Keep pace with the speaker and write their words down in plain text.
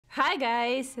Hi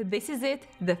guys, this is it,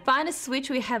 the finest switch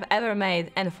we have ever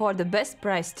made and for the best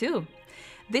price too.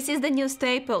 This is the new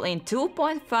staple in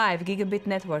 2.5 gigabit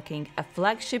networking, a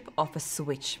flagship of a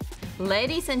switch.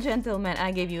 Ladies and gentlemen,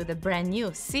 I give you the brand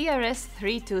new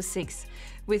CRS326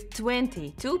 with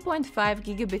 20 2.5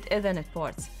 gigabit Ethernet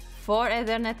ports, 4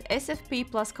 Ethernet SFP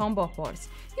plus combo ports.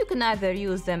 You can either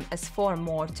use them as 4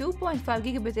 more 2.5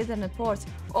 gigabit Ethernet ports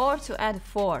or to add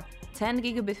 4 10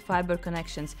 gigabit fiber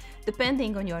connections,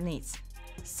 depending on your needs.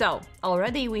 So,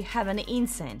 already we have an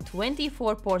insane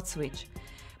 24 port switch.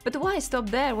 But why stop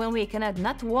there when we can add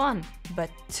not one, but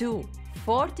 2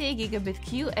 40 gigabit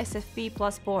QSFP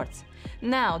plus ports?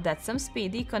 Now that's some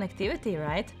speedy connectivity,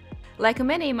 right? Like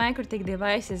many MikroTik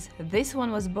devices, this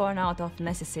one was born out of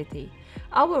necessity.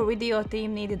 Our video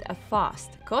team needed a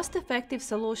fast, cost-effective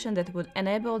solution that would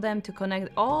enable them to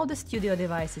connect all the studio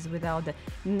devices without the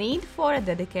need for a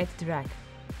dedicated rack.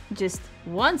 Just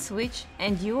one switch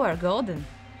and you are golden.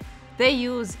 They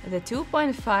use the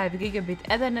 2.5 gigabit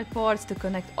Ethernet ports to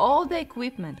connect all the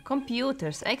equipment,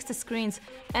 computers, extra screens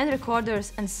and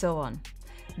recorders and so on.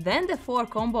 Then the 4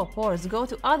 combo ports go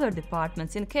to other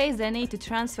departments in case they need to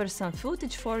transfer some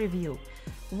footage for review.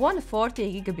 One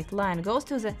 40 gigabit line goes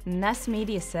to the NAS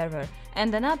media server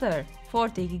and another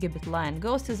 40 gigabit line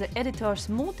goes to the editor's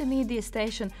multimedia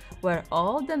station where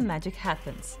all the magic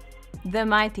happens. The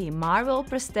mighty Marvel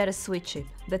Prester switch chip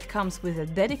that comes with a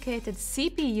dedicated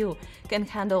CPU can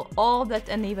handle all that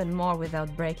and even more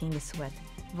without breaking a sweat.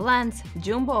 VLANs,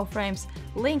 jumbo frames,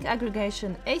 link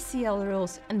aggregation, ACL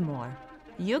rules and more.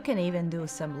 You can even do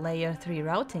some layer 3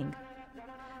 routing.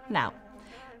 Now,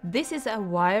 this is a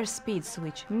wire speed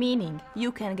switch, meaning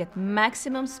you can get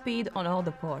maximum speed on all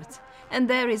the ports. And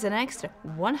there is an extra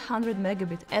 100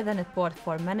 megabit Ethernet port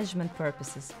for management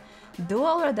purposes.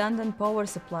 Dual redundant power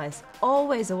supplies,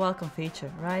 always a welcome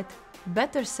feature, right?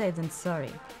 Better safe than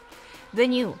sorry. The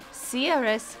new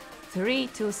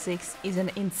CRS326 is an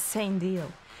insane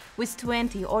deal. With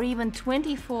 20 or even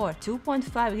 24 2.5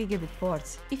 gigabit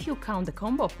ports, if you count the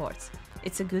combo ports,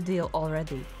 it's a good deal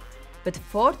already. But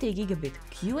 40 gigabit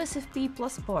QSFP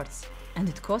plus ports, and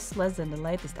it costs less than the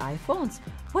latest iPhones?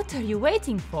 What are you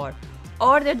waiting for?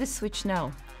 Order the switch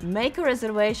now. Make a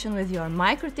reservation with your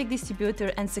MikroTik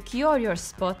distributor and secure your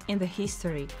spot in the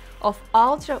history of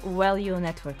ultra-value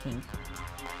networking.